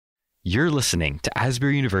You're listening to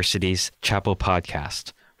Asbury University's Chapel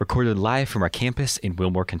Podcast, recorded live from our campus in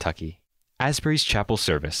Wilmore, Kentucky. Asbury's Chapel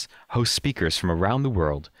Service hosts speakers from around the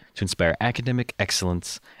world to inspire academic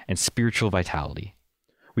excellence and spiritual vitality.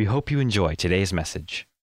 We hope you enjoy today's message.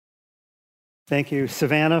 Thank you,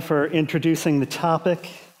 Savannah, for introducing the topic.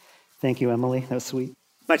 Thank you, Emily. That was sweet.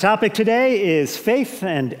 My topic today is faith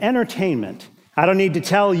and entertainment. I don't need to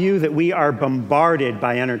tell you that we are bombarded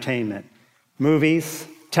by entertainment. Movies,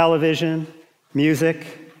 television, music,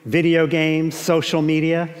 video games, social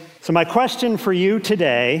media. So my question for you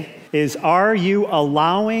today is, are you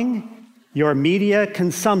allowing your media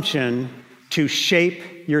consumption to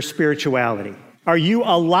shape your spirituality? Are you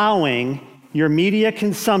allowing your media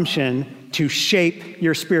consumption to shape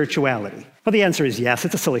your spirituality? Well, the answer is yes.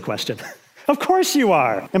 It's a silly question. Of course you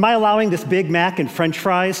are. Am I allowing this Big Mac and French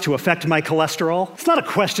fries to affect my cholesterol? It's not a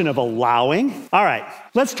question of allowing. All right,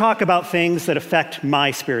 let's talk about things that affect my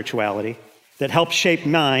spirituality, that help shape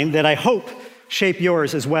mine, that I hope shape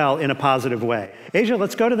yours as well in a positive way. Asia,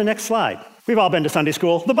 let's go to the next slide. We've all been to Sunday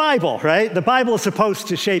school. The Bible, right? The Bible is supposed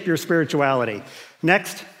to shape your spirituality.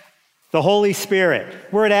 Next, the Holy Spirit.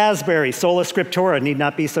 We're at Asbury. Sola Scriptura need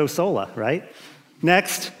not be so sola, right?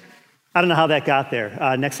 Next, I don't know how that got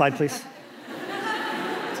there. Next slide, please.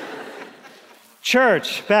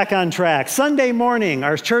 Church, back on track. Sunday morning,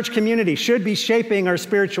 our church community should be shaping our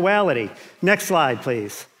spirituality. Next slide,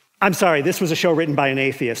 please. I'm sorry, this was a show written by an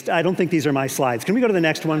atheist. I don't think these are my slides. Can we go to the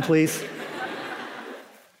next one, please?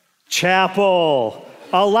 Chapel.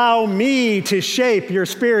 Allow me to shape your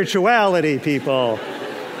spirituality, people.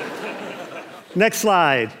 Next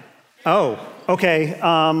slide. Oh, okay.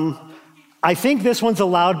 I think this one's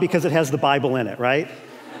allowed because it has the Bible in it, right?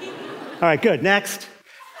 All right, good. Next.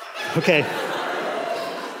 Okay.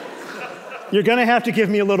 You're going to have to give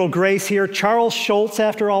me a little grace here. Charles Schulz,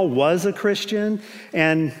 after all, was a Christian,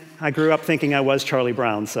 and I grew up thinking I was Charlie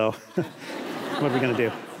Brown, so what are we going to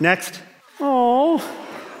do? Next. Oh,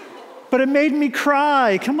 but it made me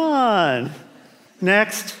cry. Come on.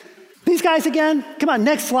 Next. These guys again? Come on,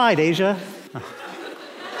 next slide, Asia.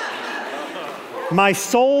 My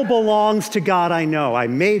soul belongs to God, I know. I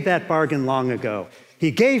made that bargain long ago.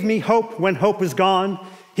 He gave me hope when hope was gone.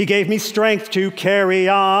 He gave me strength to carry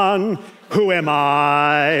on. Who am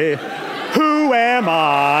I? Who am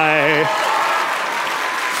I?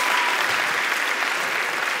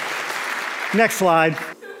 Next slide.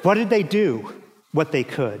 What did they do? What they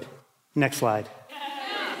could. Next slide.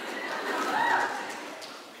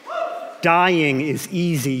 Dying is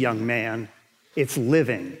easy, young man. It's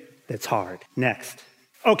living that's hard. Next.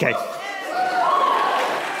 Okay.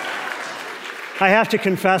 I have to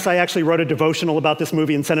confess, I actually wrote a devotional about this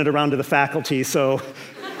movie and sent it around to the faculty, so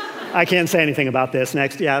I can't say anything about this.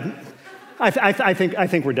 Next, yeah. I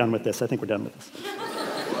think we're done with this.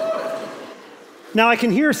 Now, I can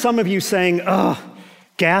hear some of you saying,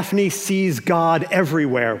 Gaffney sees God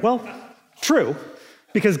everywhere. Well, true,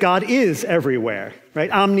 because God is everywhere, right?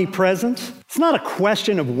 Omnipresent. It's not a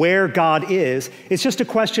question of where God is. It's just a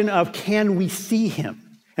question of, can we see him?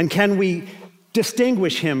 And can we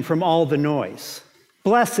distinguish him from all the noise?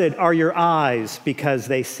 Blessed are your eyes because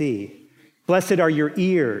they see. Blessed are your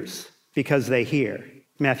ears because they hear.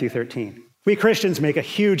 Matthew 13. We Christians make a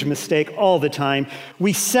huge mistake all the time.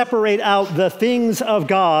 We separate out the things of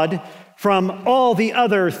God from all the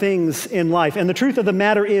other things in life. And the truth of the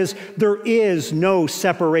matter is, there is no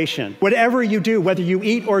separation. Whatever you do, whether you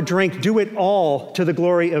eat or drink, do it all to the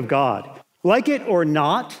glory of God. Like it or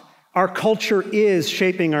not, our culture is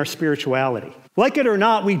shaping our spirituality. Like it or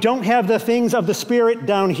not, we don't have the things of the Spirit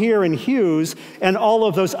down here in Hughes and all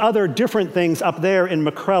of those other different things up there in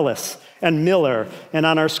McCrellis and Miller and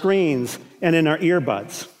on our screens and in our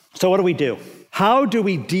earbuds. So what do? How do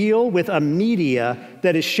we deal with a media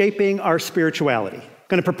that is shaping our spirituality? I'm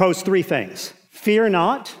going to propose three things. Fear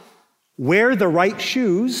not, wear the right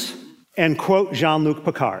shoes, and quote Jean-Luc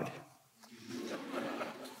Picard.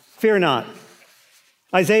 Fear not.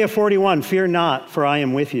 Isaiah 41, fear not, for I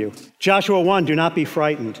am with you. Joshua 1, do not be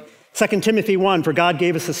frightened. 2 Timothy 1, for God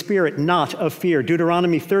gave us a spirit not of fear.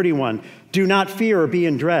 Deuteronomy 31, do not fear or be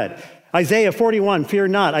in dread. Isaiah 41, fear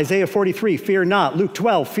not. Isaiah 43, fear not. Luke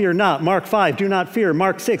 12, fear not. Mark 5, do not fear.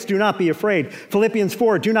 Mark 6, do not be afraid. Philippians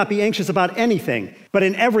 4, do not be anxious about anything, but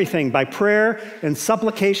in everything, by prayer and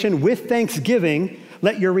supplication with thanksgiving,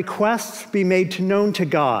 let your requests be made known to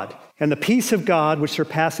God. And the peace of God, which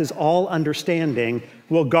surpasses all understanding,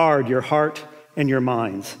 will guard your heart and your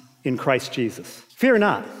minds in Christ Jesus. Fear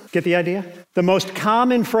not. Get the idea? The most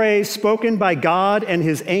common phrase spoken by God and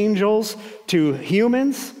his angels to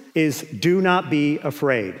humans is, do not be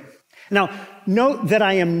afraid. Now, note that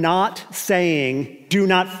I am not saying do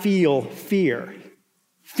not feel fear.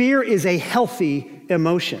 Fear is a healthy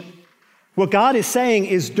emotion. What God is saying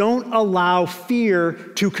is don't allow fear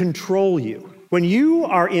to control you. When you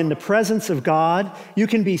are in the presence of God, you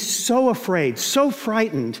can be so afraid, so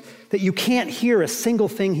frightened that you can't hear a single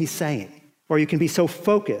thing he's saying. Or you can be so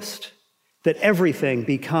focused that everything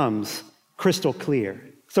becomes crystal clear.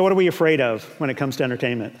 So what are we afraid of when it comes to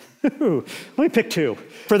entertainment? Let me pick two.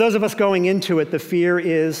 For those of us going into it, the fear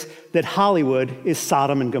is that Hollywood is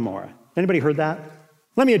Sodom and Gomorrah. Anybody heard that?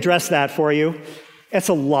 Let me address that for you. It's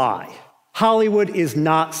a lie. Hollywood is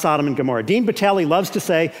not Sodom and Gomorrah. Dean Batali loves to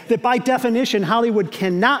say that by definition, Hollywood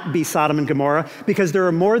cannot be Sodom and Gomorrah because there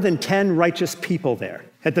are more than 10 righteous people there.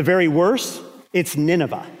 At the very worst, it's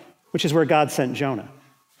Nineveh, which is where God sent Jonah.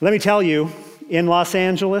 Let me tell you, in Los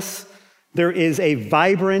Angeles, there is a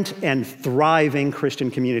vibrant and thriving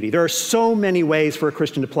Christian community. There are so many ways for a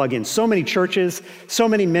Christian to plug in, so many churches, so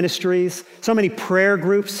many ministries, so many prayer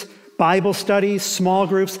groups, Bible studies, small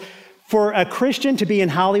groups. For a Christian to be in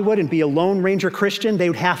Hollywood and be a Lone Ranger Christian, they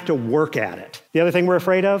would have to work at it. The other thing we're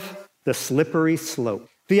afraid of, the slippery slope.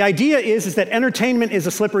 The idea is that entertainment is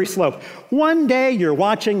a slippery slope. One day you're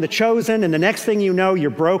watching The Chosen, and the next thing you know, you're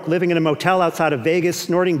broke, living in a motel outside of Vegas,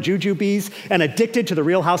 snorting jujubes, and addicted to the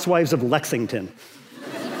Real Housewives of Lexington.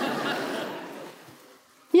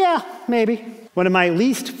 Yeah, maybe. One of my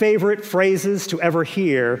least favorite phrases to ever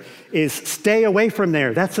hear is, stay away from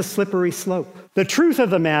there. That's a slippery slope. The truth of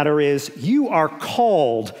the matter is, you are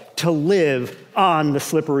called to live on the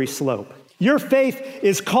slippery slope. Your faith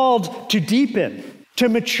is called to deepen, to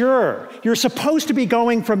mature. You're supposed to be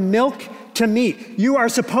going from milk to meat. You are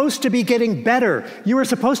supposed to be getting better. You are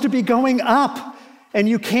supposed to be going up. And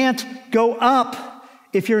you can't go up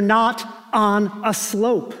if you're not on a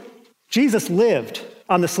slope. Jesus lived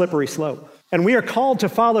on the slippery slope. And we are called to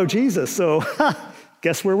follow Jesus. So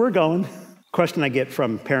guess where we're going? Question I get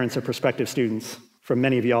from parents of prospective students, from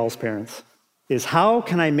many of y'all's parents, is how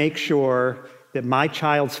can I make sure that my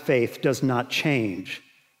child's faith does not change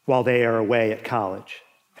while they are away at college?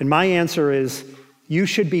 And my answer is, you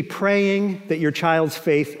should be praying that your child's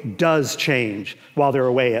faith does change while they're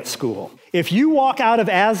away at school. If you walk out of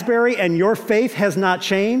Asbury and your faith has not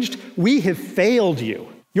changed, we have failed you.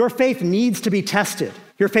 Your faith needs to be tested.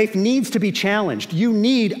 Your faith needs to be challenged. You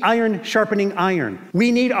need iron sharpening iron.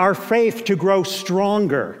 We need our faith to grow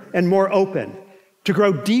stronger and more open, to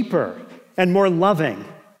grow deeper and more loving,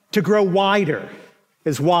 to grow wider,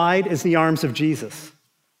 as wide as the arms of Jesus.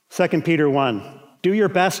 2 Peter 1, do your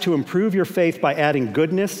best to improve your faith by adding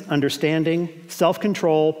goodness, understanding,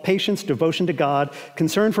 self-control, patience, devotion to God,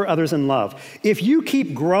 concern for others, and love. If you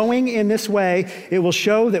keep growing in this way, it will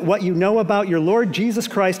show that what you know about your Lord Jesus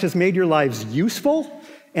Christ has made your lives useful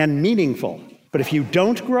and meaningful. But if you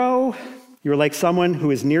don't grow, you're like someone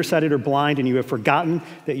who is nearsighted or blind and you have forgotten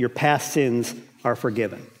that your past sins are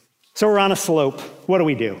forgiven. So we're on a slope. What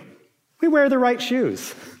do? We wear the right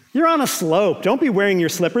shoes. You're on a slope. Don't be wearing your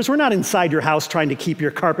slippers. We're not inside your house trying to keep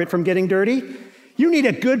your carpet from getting dirty. You need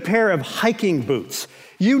a good pair of hiking boots.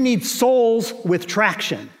 You need soles with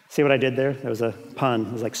traction. See what I did there? That was a pun.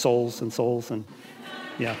 It was like soles and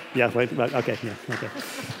yeah, okay.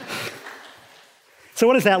 So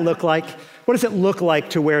what does that look like? What does it look like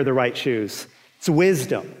to wear the right shoes? It's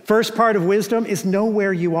wisdom. First part of wisdom is know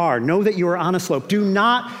where you are. Know that you are on a slope. Do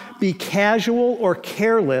not be casual or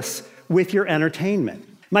careless with your entertainment.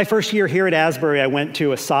 My first year here at Asbury, I went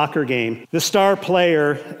to a soccer game. The star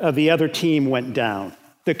player of the other team went down.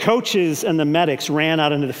 The coaches and the medics ran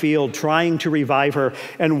out into the field trying to revive her.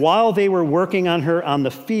 And while they were working on her on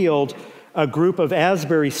the field, a group of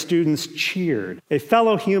Asbury students cheered. A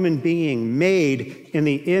fellow human being made in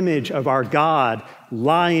the image of our God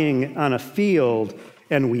lying on a field,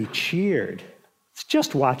 and we cheered. It's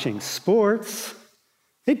just watching sports.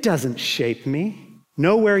 It doesn't shape me.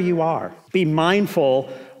 Know where you are. Be mindful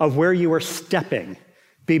of where you are stepping.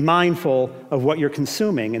 Be mindful of what you're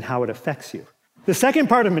consuming and how it affects you. The second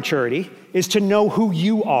part of maturity is to know who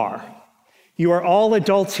you are. You are all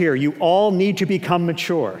adults here. You all need to become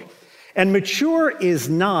mature. And mature is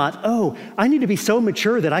not, I need to be so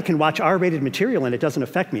mature that I can watch R-rated material and it doesn't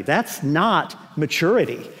affect me. That's not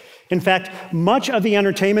maturity. In fact, much of the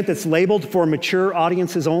entertainment that's labeled for mature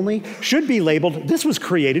audiences only should be labeled, this was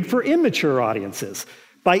created for immature audiences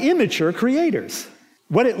by immature creators.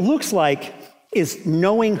 What it looks like is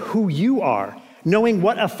knowing who you are, knowing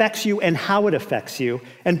what affects you and how it affects you,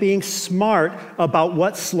 and being smart about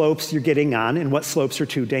what slopes you're getting on and what slopes are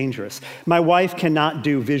too dangerous. My wife cannot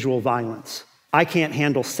do visual violence. I can't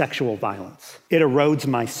handle sexual violence. It erodes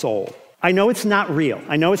my soul. I know it's not real.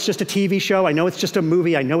 I know it's just a TV show. I know it's just a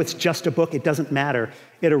movie. I know it's just a book. It doesn't matter.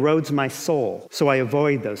 It erodes my soul, so I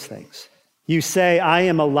avoid those things. You say, I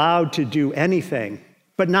am allowed to do anything,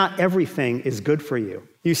 but not everything is good for you.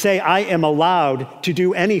 You say, I am allowed to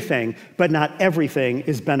do anything, but not everything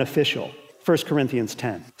is beneficial. 1 Corinthians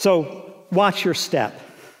 10. So watch your step.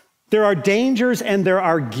 There are dangers and there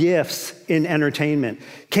are gifts in entertainment.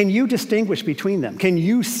 Can you distinguish between them? Can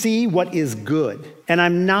you see what is good? And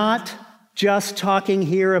I'm not just talking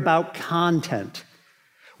here about content.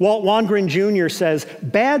 Walt Wangren Jr. says,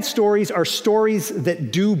 bad stories are stories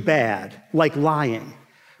that do bad, like lying.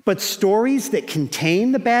 But stories that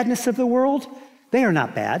contain the badness of the world, they are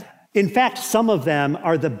not bad. In fact, some of them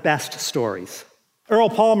are the best stories. Earl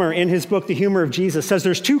Palmer, in his book, The Humor of Jesus, says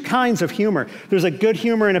there's two kinds of humor. There's a good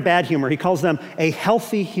humor and a bad humor. He calls them a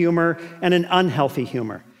healthy humor and an unhealthy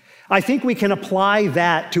humor. I think we can apply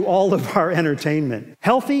that to all of our entertainment.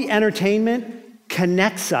 Healthy entertainment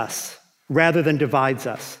connects us rather than divides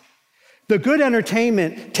us. The good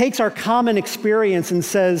entertainment takes our common experience and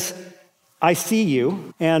says, I see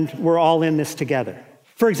you, and we're all in this together.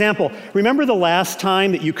 For example, remember the last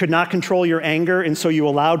time that you could not control your anger, and so you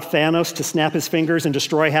allowed Thanos to snap his fingers and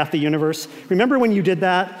destroy half the universe? Remember when you did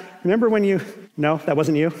that? Remember when you... No, that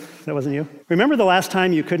wasn't you? That wasn't you? Remember the last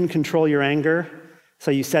time you couldn't control your anger,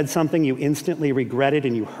 so you said something you instantly regretted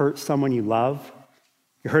and you hurt someone you love?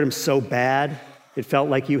 You hurt him so bad, it felt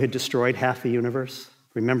like you had destroyed half the universe?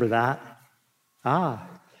 Remember that?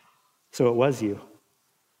 So it was you.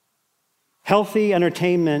 Healthy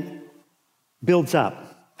entertainment builds up.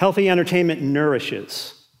 Healthy entertainment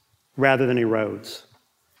nourishes rather than erodes.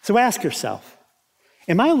 So ask yourself,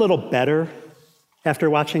 am I a little better after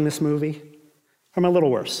watching this movie? Or am I a little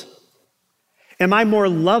worse? Am I more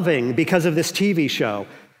loving because of this TV show?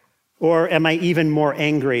 Or am I even more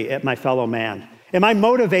angry at my fellow man? Am I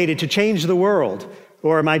motivated to change the world?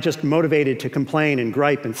 Or am I just motivated to complain and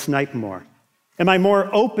gripe and snipe more? Am I more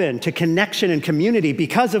open to connection and community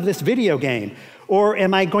because of this video game? Or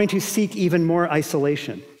am I going to seek even more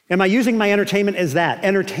isolation? Am I using my entertainment as that,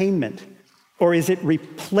 entertainment? Or is it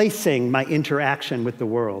replacing my interaction with the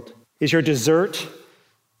world? Is your dessert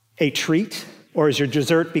a treat? Or has your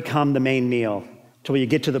dessert become the main meal till you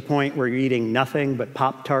get to the point where you're eating nothing but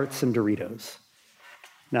Pop-Tarts and Doritos?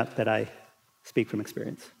 Not that I speak from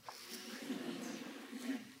experience.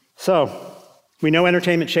 So, we know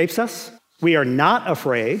entertainment shapes us. We are not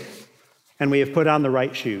afraid, and we have put on the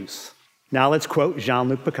right shoes. Now let's quote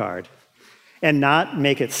Jean-Luc Picard. And not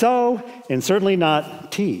make it so, and certainly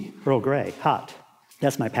not tea, Earl Grey, hot.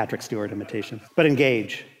 That's my Patrick Stewart imitation. But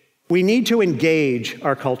engage. We need to engage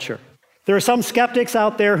our culture. There are some skeptics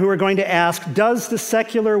out there who are going to ask, does the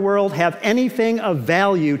secular world have anything of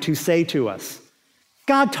value to say to us?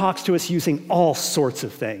 God talks to us using all sorts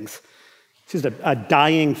of things. He's a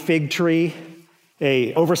dying fig tree,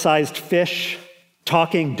 an oversized fish,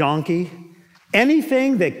 talking donkey.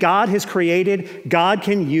 Anything that God has created, God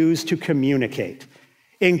can use to communicate,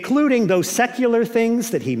 including those secular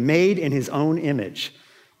things that he made in his own image.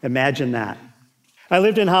 Imagine that. I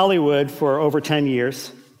lived in Hollywood for over 10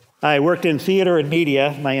 years. I worked in theater and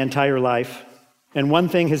media my entire life, and one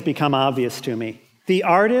thing has become obvious to me. The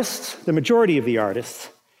artists, the majority of the artists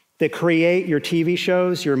that create your TV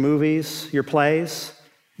shows, your movies, your plays,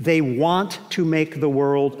 they want to make the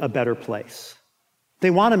world a better place. They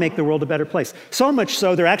want to make the world a better place. So much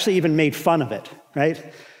so, they're actually even made fun of it, right?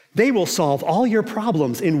 They will solve all your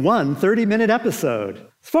problems in one 30-minute episode.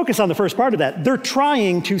 Let's focus on the first part of that. They're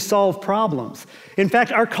trying to solve problems. In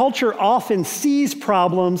fact, our culture often sees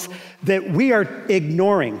problems that we are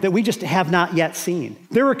ignoring, that we just have not yet seen.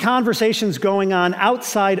 There were conversations going on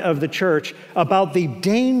outside of the church about the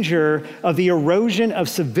danger of the erosion of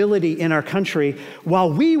civility in our country,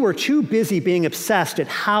 while we were too busy being obsessed at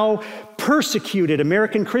how persecuted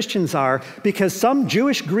American Christians are because some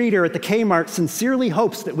Jewish greeter at the Kmart sincerely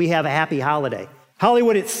hopes that we have a happy holiday.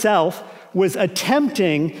 Hollywood itself was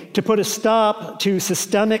attempting to put a stop to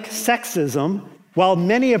systemic sexism, while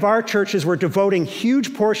many of our churches were devoting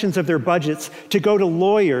huge portions of their budgets to go to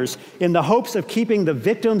lawyers in the hopes of keeping the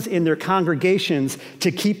victims in their congregations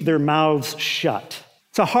to keep their mouths shut.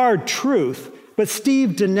 It's a hard truth, but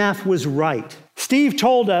Steve Deneff was right. Steve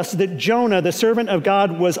told us that Jonah, the servant of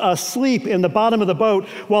God, was asleep in the bottom of the boat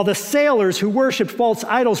while the sailors who worshiped false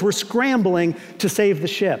idols were scrambling to save the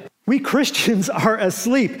ship. We Christians are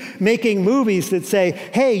asleep making movies that say,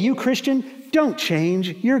 hey, you Christian, don't change,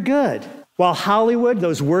 you're good. While Hollywood,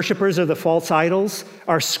 those worshipers of the false idols,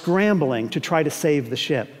 are scrambling to try to save the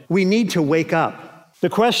ship. We need to wake up. The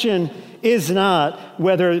question is not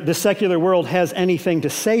whether the secular world has anything to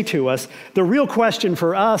say to us. The real question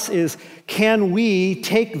for us is, can we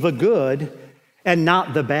take the good and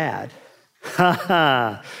not the bad? Ha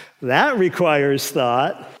ha, that requires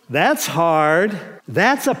thought. That's hard.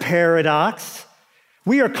 That's a paradox.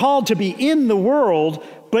 We are called to be in the world,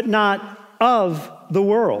 but not of the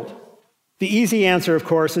world. The easy answer, of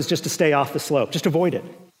course, is just to stay off the slope, just avoid it.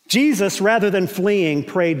 Jesus, rather than fleeing,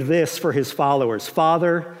 prayed this for his followers: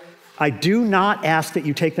 Father, I do not ask that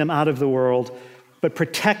you take them out of the world, but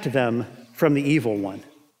protect them from the evil one.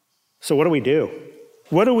 So what do we do?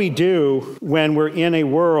 What do we do when we're in a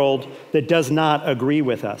world that does not agree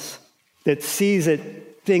with us, that sees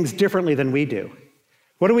things differently than we do?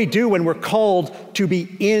 What do we do when we're called to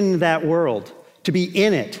be in that world, to be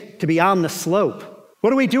in it, to be on the slope? What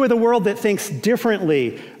do we do with a world that thinks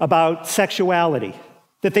differently about sexuality,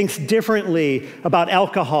 that thinks differently about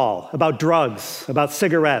alcohol, about drugs, about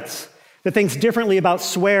cigarettes, that thinks differently about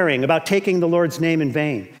swearing, about taking the Lord's name in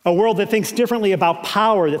vain? A world that thinks differently about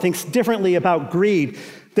power, that thinks differently about greed,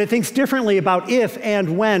 that thinks differently about if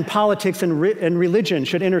and when politics and religion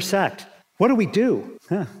should intersect. What do we do?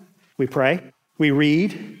 We pray, we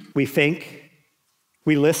read, we think,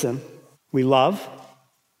 we listen, we love,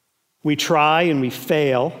 we try and we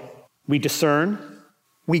fail, we discern,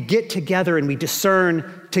 we get together and we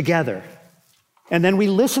discern together. And then we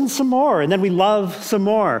listen some more, and then we love some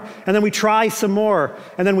more, and then we try some more,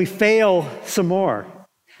 and then we fail some more.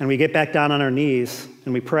 And we get back down on our knees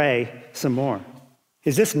and we pray some more.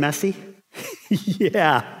 Is this messy?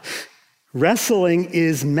 Yeah. Wrestling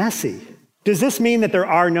is messy. Does this mean that there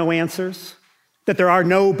are no answers? That there are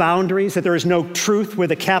no boundaries? That there is no truth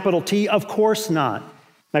with a capital T? Of course not.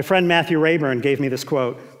 My friend Matthew Rayburn gave me this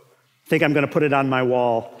quote. I think I'm going to put it on my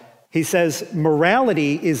wall. He says,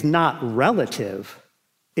 morality is not relative,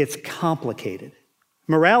 it's complicated.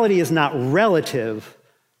 Morality is not relative,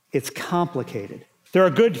 it's complicated. There are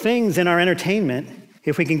good things in our entertainment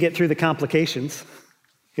if we can get through the complications,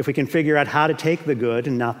 if we can figure out how to take the good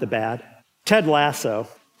and not the bad. Ted Lasso,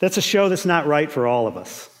 that's a show that's not right for all of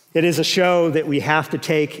us. It is a show that we have to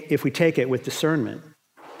take if we take it with discernment.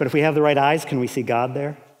 But if we have the right eyes, can we see God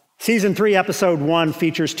there? Season 3, episode 1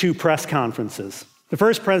 features 2 press conferences. The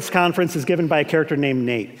first press conference is given by a character named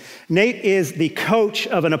Nate. Nate is the coach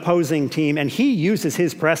of an opposing team, and he uses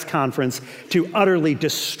his press conference to utterly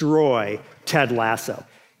destroy Ted Lasso.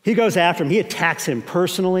 He goes after him. He attacks him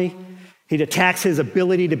personally. He attacks his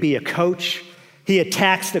ability to be a coach. He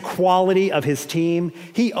attacks the quality of his team.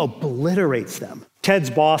 He obliterates them. Ted's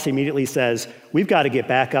boss immediately says, we've got to get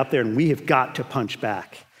back up there and we have got to punch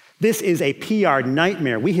back. This is a PR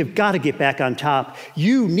nightmare. We have got to get back on top.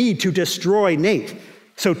 You need to destroy Nate.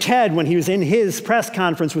 So Ted, when he was in his press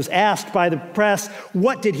conference, was asked by the press,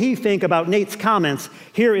 what did he think about Nate's comments?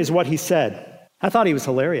 Here is what he said. I thought he was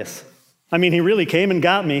hilarious. I mean, he really came and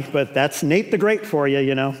got me, but that's Nate the Great for you,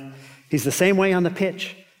 you know. He's the same way on the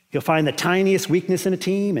pitch. He'll find the tiniest weakness in a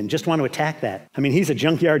team and just want to attack that. I mean, he's a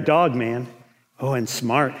junkyard dog, man. Oh, and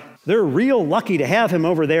smart. They're real lucky to have him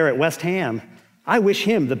over there at West Ham. I wish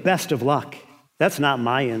him the best of luck. That's not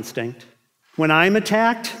my instinct. When I'm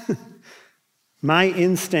attacked, my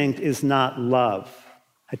instinct is not love.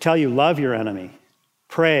 I tell you, love your enemy.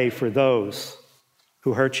 Pray for those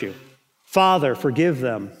who hurt you. Father, forgive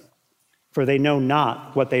them, for they know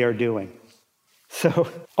not what they are doing. So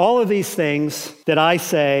all of these things that I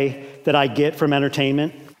say that I get from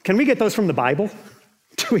entertainment, can we get those from the Bible?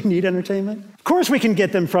 Do we need entertainment? Of course we can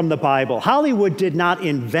get them from the Bible. Hollywood did not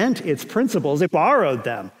invent its principles. It borrowed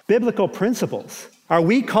them, biblical principles. Are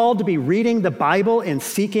we called to be reading the Bible and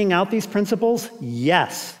seeking out these principles?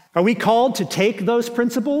 Yes. Are we called to take those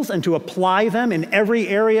principles and to apply them in every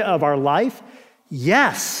area of our life?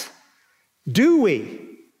 Yes. Do we?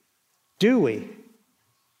 Do we?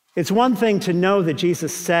 It's one thing to know that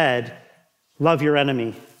Jesus said, love your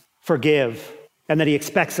enemy, forgive, and that he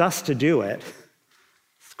expects us to do it.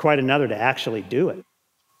 It's quite another to actually do it.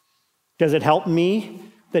 Does it help me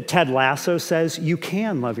that Ted Lasso says you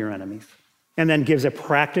can love your enemies and then gives a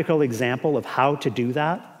practical example of how to do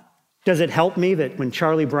that? Does it help me that when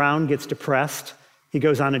Charlie Brown gets depressed, he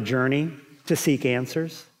goes on a journey to seek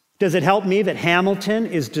answers? Does it help me that Hamilton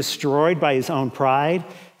is destroyed by his own pride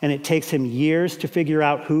and it takes him years to figure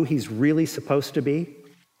out who he's really supposed to be?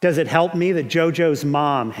 Does it help me that JoJo's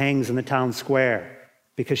mom hangs in the town square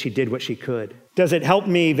because she did what she could? Does it help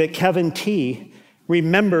me that Kevin T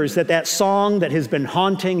remembers that that song that has been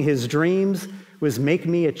haunting his dreams was Make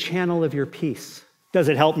Me a Channel of Your Peace? Does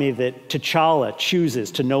it help me that T'Challa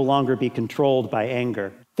chooses to no longer be controlled by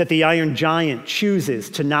anger? That the Iron Giant chooses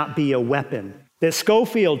to not be a weapon? That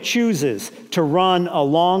Schofield chooses to run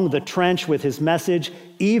along the trench with his message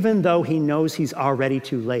even though he knows he's already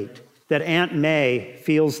too late? That Aunt May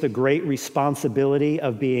feels the great responsibility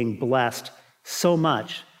of being blessed so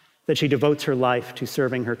much that she devotes her life to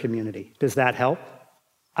serving her community. Does that help?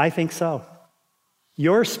 I think so.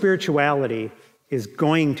 Your spirituality is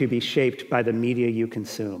going to be shaped by the media you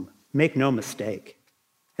consume. Make no mistake.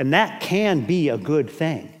 And that can be a good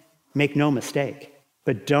thing. Make no mistake.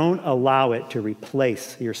 But don't allow it to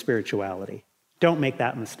replace your spirituality. Don't make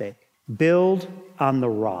that mistake. Build on the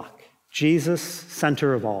rock. Jesus,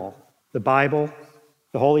 center of all. The Bible,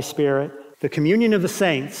 the Holy Spirit, the communion of the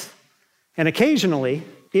saints, and occasionally,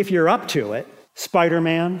 if you're up to it,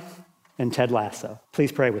 Spider-Man and Ted Lasso.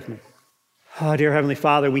 Please pray with me. Oh, dear Heavenly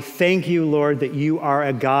Father, we thank you, Lord, that you are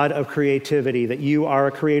a God of creativity, that you are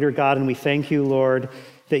a creator God, and we thank you, Lord,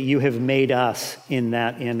 that you have made us in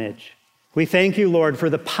that image. We thank you, Lord, for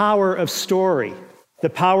the power of story, the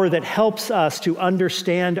power that helps us to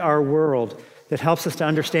understand our world, that helps us to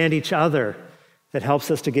understand each other, that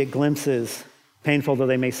helps us to get glimpses, painful though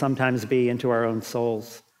they may sometimes be, into our own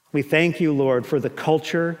souls. We thank you, Lord, for the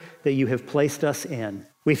culture that you have placed us in.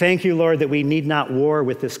 We thank you, Lord, that we need not war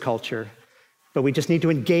with this culture, but we just need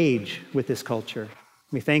to engage with this culture.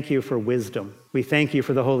 We thank you for wisdom. We thank you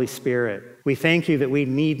for the Holy Spirit. We thank you that we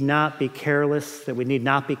need not be careless, that we need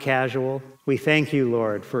not be casual. We thank you,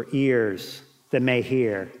 Lord, for ears that may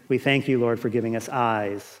hear. We thank you, Lord, for giving us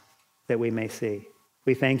eyes that we may see.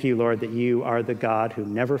 We thank you, Lord, that you are the God who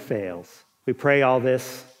never fails. We pray all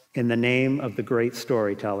this in the name of the great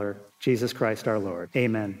storyteller, Jesus Christ our Lord.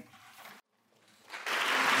 Amen.